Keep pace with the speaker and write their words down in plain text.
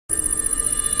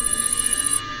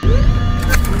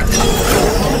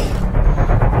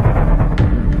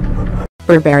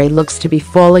Burberry looks to be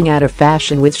falling out of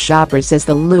fashion with shoppers as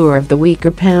the lure of the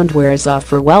weaker pound wears off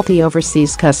for wealthy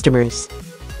overseas customers.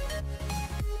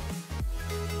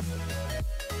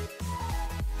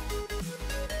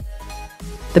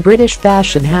 The British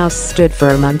fashion house stood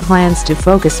firm on plans to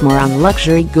focus more on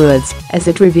luxury goods, as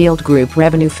it revealed group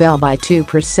revenue fell by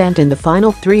 2% in the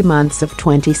final 3 months of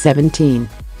 2017.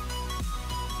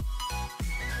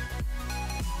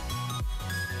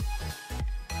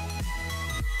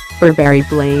 Burberry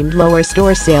blamed lower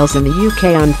store sales in the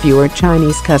UK on fewer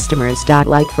Chinese customers.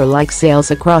 Like-for-like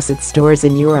sales across its stores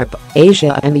in Europe,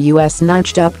 Asia and the US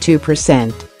nudged up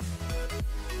 2%.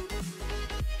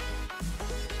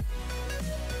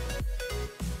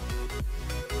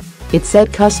 It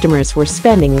said customers were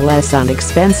spending less on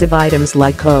expensive items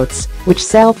like coats, which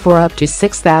sell for up to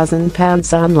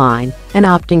 £6,000 online, and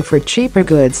opting for cheaper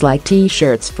goods like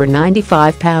t-shirts for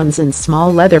 £95 and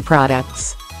small leather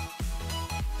products.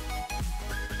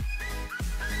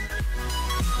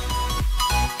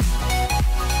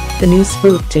 The news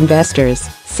spooked investors,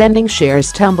 sending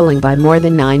shares tumbling by more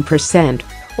than 9%,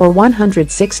 or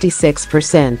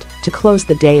 166%, to close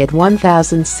the day at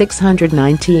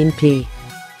 1,619p.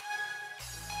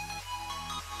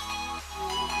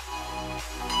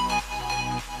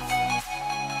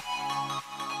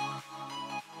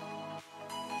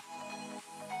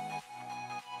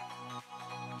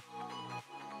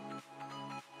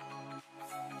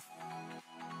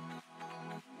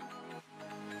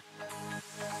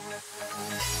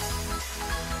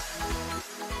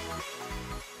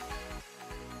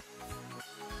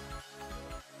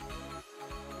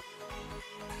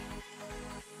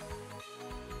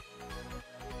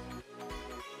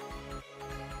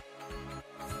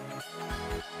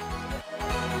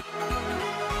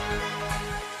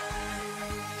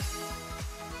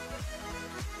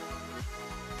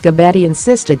 Gobbetti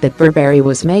insisted that Burberry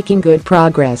was making good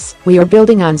progress. "We are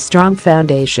building on strong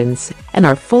foundations and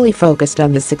are fully focused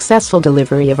on the successful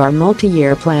delivery of our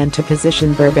multi-year plan to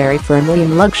position Burberry firmly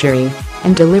in luxury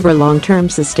and deliver long-term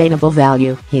sustainable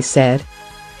value," he said.